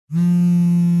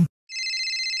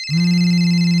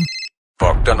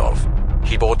Bogdanov.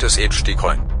 He bought his HT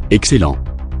coin.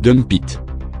 Excellent. Dump it.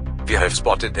 We have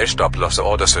spotted a stop loss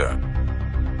order, sir.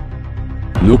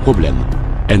 No problem.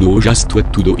 I know just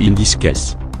what to do in this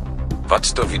case.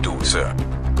 What do we do, sir?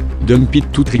 Dump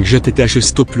it to trigger TTH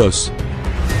stop loss.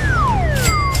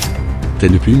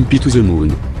 Then pump it to the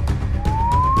moon.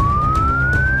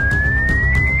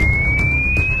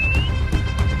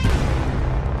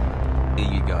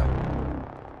 Here you go.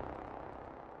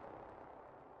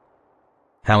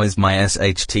 How is my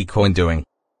SHT coin doing?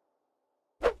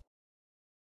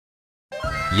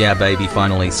 Yeah baby,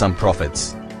 finally some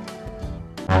profits.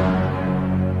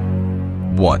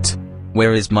 What?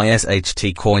 Where is my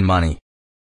SHT coin money?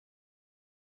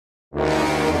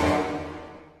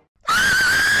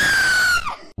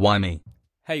 Why me?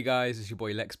 Hey guys, it's your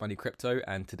boy Lex Money Crypto,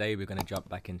 and today we're going to jump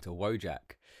back into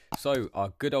WOJAK. So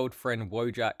our good old friend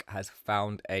WOJAK has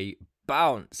found a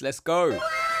bounce. Let's go!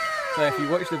 So if you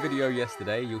watched the video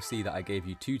yesterday, you'll see that I gave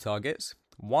you two targets.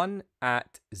 One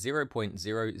at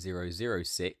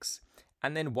 0.0006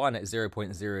 and then one at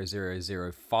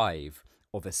 0.0005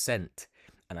 of a cent.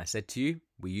 And I said to you,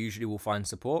 we usually will find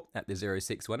support at the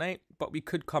 0.618, but we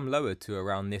could come lower to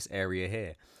around this area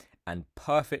here. And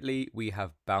perfectly, we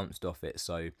have bounced off it.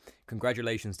 So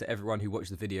congratulations to everyone who watched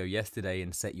the video yesterday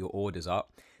and set your orders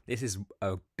up. This is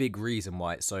a big reason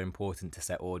why it's so important to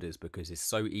set orders, because it's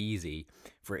so easy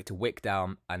for it to wick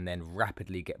down and then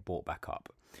rapidly get bought back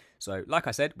up. So like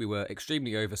I said, we were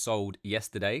extremely oversold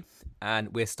yesterday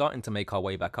and we're starting to make our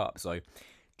way back up. So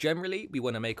generally, we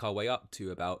want to make our way up to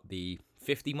about the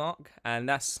 50 mark, and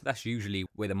that's usually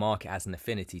where the market has an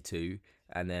affinity to,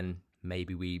 and then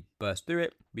maybe we burst through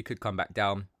it, we could come back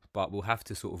down, but we'll have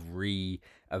to sort of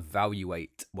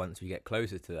re-evaluate once we get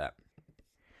closer to that.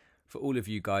 For all of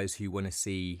you guys who want to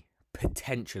see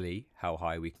potentially how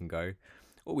high we can go,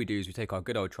 all we do is we take our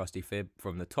good old trusty fib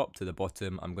from the top to the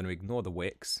bottom. I'm going to ignore the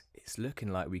wicks. It's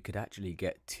looking like we could actually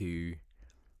get to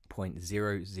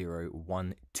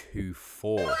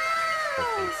 0.00124 of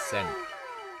a cent.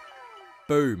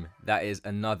 Boom, that is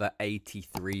another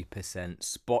 83%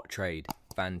 spot trade.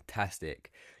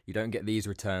 Fantastic. You don't get these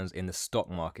returns in the stock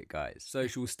market, guys.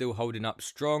 Social's still holding up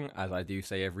strong, as I do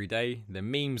say every day. The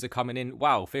memes are coming in.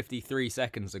 Wow, 53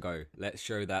 seconds ago. Let's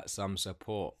show that some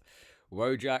support.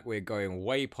 WOJAK, we're going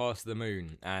way past the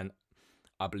moon, and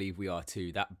I believe we are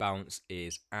too. That bounce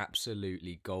is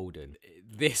absolutely golden.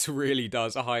 This really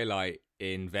does highlight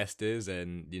investors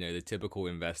and, you know, the typical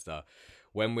investor.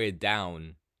 When we're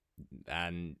down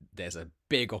and there's a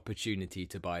big opportunity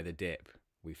to buy the dip,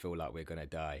 we feel like we're gonna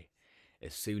die.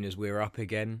 As soon as we're up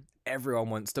again, everyone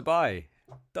wants to buy.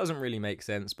 Doesn't really make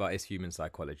sense, but it's human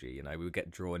psychology. You know, we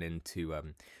get drawn into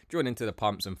the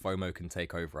pumps, and FOMO can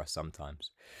take over us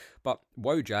sometimes. But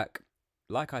WOJAK,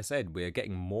 like I said, we're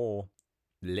getting more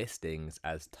listings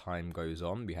as time goes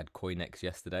on. We had CoinX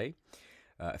yesterday.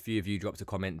 A few of you dropped a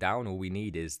comment down. All we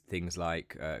need is things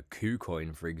like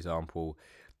KuCoin, for example,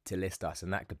 to list us,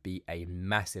 and that could be a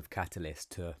massive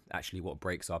catalyst to actually what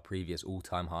breaks our previous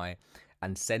all-time high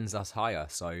and sends us higher.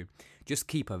 So just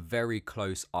keep a very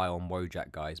close eye on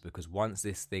WOJAK, guys, because once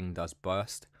this thing does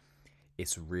burst,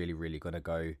 it's really gonna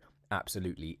go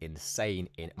absolutely insane,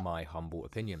 in my humble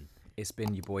opinion. It's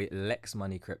been your boy Lex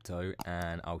Money Crypto,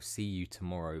 and I'll see you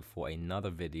tomorrow for another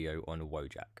video on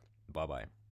WOJAK. Bye bye.